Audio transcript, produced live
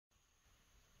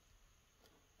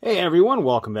Hey everyone,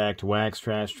 welcome back to Wax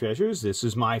Trash Treasures. This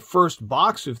is my first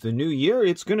box of the new year.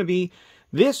 It's going to be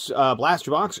this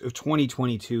blaster box of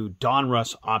 2022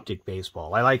 Donruss Optic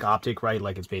Baseball. I like Optic, right?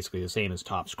 Like it's basically the same as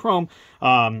Topps Chrome.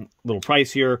 Little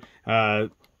price here.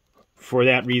 For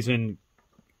that reason,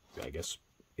 I guess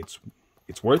it's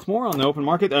worth more on the open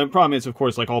market. The problem is, of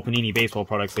course, like all Panini baseball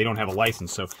products, they don't have a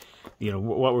license. So, you know,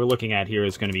 what we're looking at here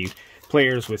is going to be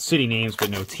players with city names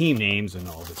but no team names, and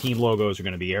all the team logos are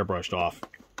going to be airbrushed off.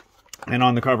 And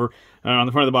on the cover, on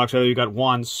the front of the box, you've got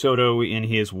Juan Soto in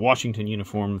his Washington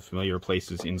uniform, familiar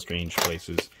places in strange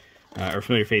places, or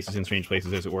familiar faces in strange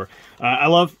places, as it were. I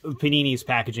love Panini's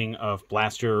packaging of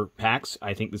blaster packs.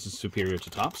 I think this is superior to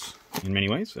Topps in many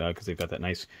ways, because they've got that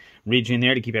nice ridge in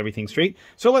there to keep everything straight.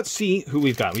 So let's see who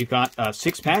we've got. We've got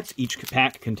 6 packs. Each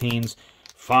pack contains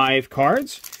 5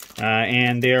 cards,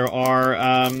 and there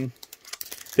are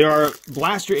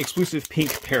blaster exclusive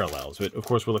pink parallels, but of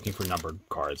course we're looking for numbered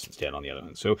cards instead on the other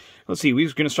one. So let's see, we're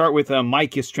going to start with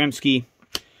Mike Yastrzemski,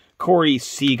 Corey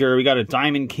Seager. We got a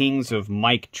Diamond Kings of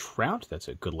Mike Trout. That's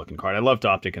a good looking card. I loved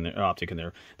Optic and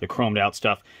the chromed out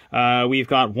stuff. We've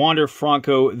got Wander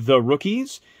Franco, the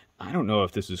Rookies. I don't know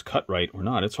if this is cut right or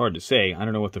not. It's hard to say. I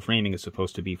don't know what the framing is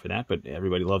supposed to be for that, but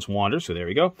everybody loves Wander, so there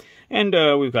we go. And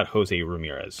we've got Jose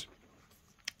Ramirez.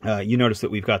 You notice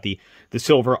that we've got the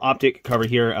silver Optic cover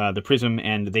here, the prism,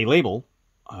 and they label,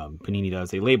 Panini does,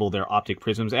 they label their Optic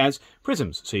prisms as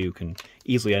prisms, so you can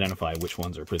easily identify which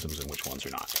ones are prisms and which ones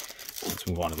are not. Let's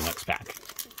move on to the next pack.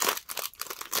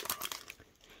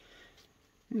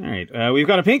 All right, we've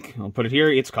got a pink. I'll put it here.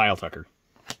 It's Kyle Tucker.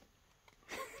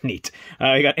 Neat.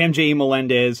 We got MJ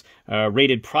Melendez,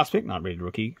 rated prospect, not rated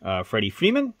rookie, Freddie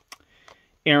Freeman,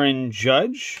 Aaron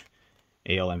Judge,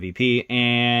 AL MVP,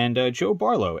 and Joe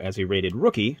Barlow as a rated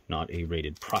rookie, not a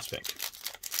rated prospect.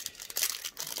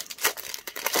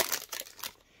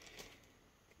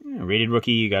 Yeah, rated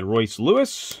rookie, you got Royce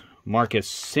Lewis, Marcus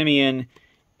Semien,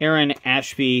 Aaron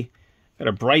Ashby, got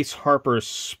a Bryce Harper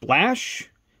splash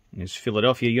in his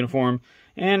Philadelphia uniform,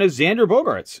 and a Xander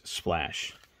Bogaerts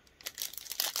splash.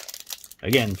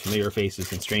 Again, familiar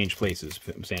faces in strange places.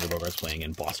 Xander Bogaerts playing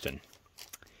in Boston.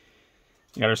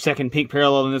 We got our second pink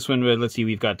parallel in this one. Let's see,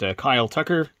 we've got Kyle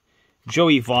Tucker,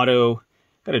 Joey Votto,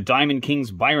 got a Diamond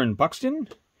Kings Byron Buxton,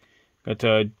 got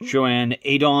Joanne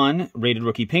Adon, rated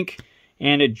rookie pink,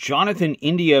 and a Jonathan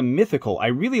India Mythical. I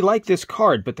really like this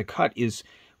card, but the cut is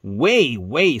way,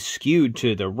 way skewed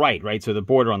to the right? So the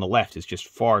border on the left is just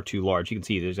far too large. You can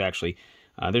see there's actually,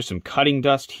 there's some cutting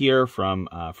dust here from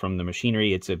the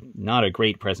machinery. It's not a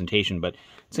great presentation, but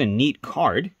it's a neat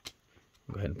card.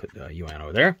 Go ahead and put Yuan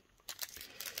over there.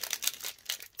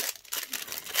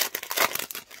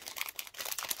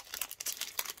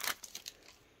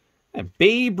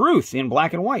 Babe Ruth in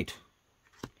black and white.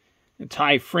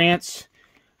 Ty France,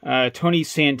 Tony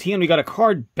Santillan. We got a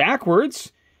card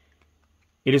backwards.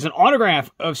 It is an autograph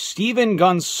of Steven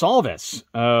Gonsalves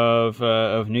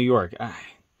of New York.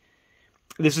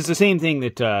 This is the same thing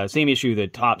that same issue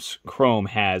that Topps Chrome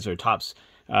has, or Topps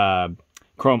Chrome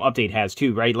Update has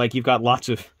too, right? Like you've got lots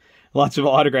of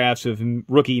autographs of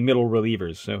rookie middle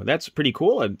relievers. So that's pretty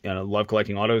cool. I love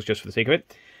collecting autos just for the sake of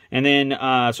it. And then,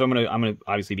 so I'm gonna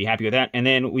obviously be happy with that. And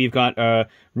then we've got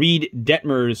Reed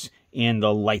Detmers in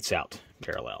the Lights Out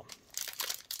parallel,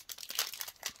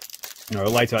 or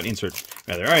Lights Out insert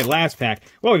rather. All right, last pack.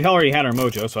 Well, we've already had our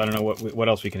Mojo, so I don't know what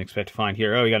else we can expect to find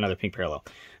here. Oh, we got another pink parallel.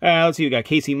 Let's see, we got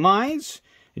Casey Mize,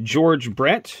 George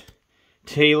Brett,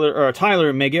 Tyler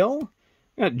McGill.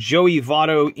 We got Joey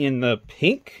Votto in the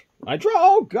pink.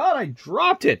 Oh God, I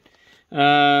dropped it.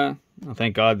 Oh,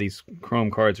 thank God these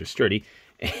Chrome cards are sturdy.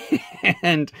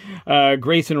 And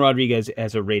Grayson Rodriguez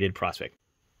as a rated prospect.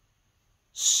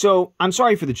 So I'm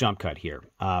sorry for the jump cut here,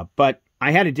 but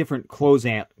I had a different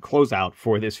closeout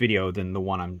for this video than the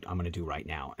one I'm going to do right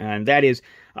now, and that is,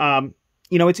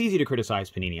 you know, it's easy to criticize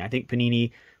Panini. I think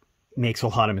Panini makes a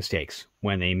lot of mistakes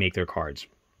when they make their cards.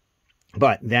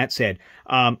 But that said,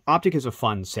 Optic is a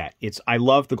fun set. I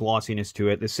love the glossiness to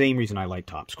it. The same reason I like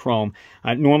Topps Chrome.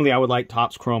 Normally I would like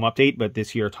Topps Chrome Update, but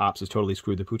this year Topps has totally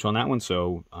screwed the pooch on that one,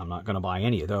 so I'm not going to buy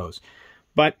any of those.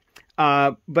 But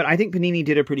I think Panini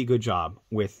did a pretty good job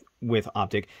with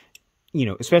Optic. You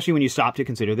know, especially when you stop to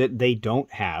consider that they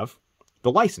don't have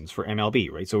the license for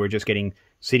MLB, right? So we're just getting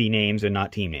city names and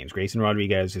not team names. Grayson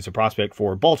Rodriguez is a prospect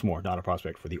for Baltimore, not a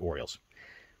prospect for the Orioles.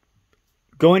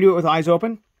 Go into it with eyes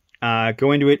open.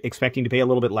 Go into it expecting to pay a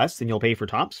little bit less than you'll pay for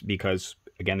Topps because,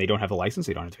 again, they don't have a license.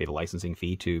 They don't have to pay the licensing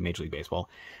fee to Major League Baseball.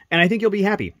 And I think you'll be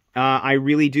happy. I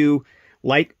really do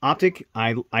like Optic.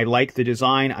 I like the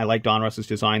design. I like Donruss's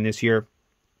design this year.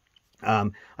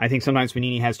 I think sometimes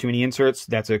Panini has too many inserts.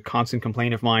 That's a constant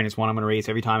complaint of mine. It's one I'm going to raise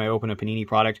every time I open a Panini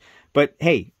product. But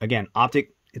hey, again,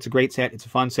 Optic, it's a great set. It's a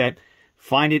fun set.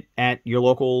 Find it at your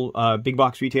local big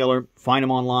box retailer. Find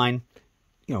them online.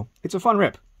 You know, it's a fun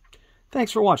rip.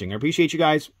 Thanks for watching. I appreciate you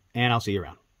guys, and I'll see you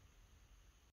around.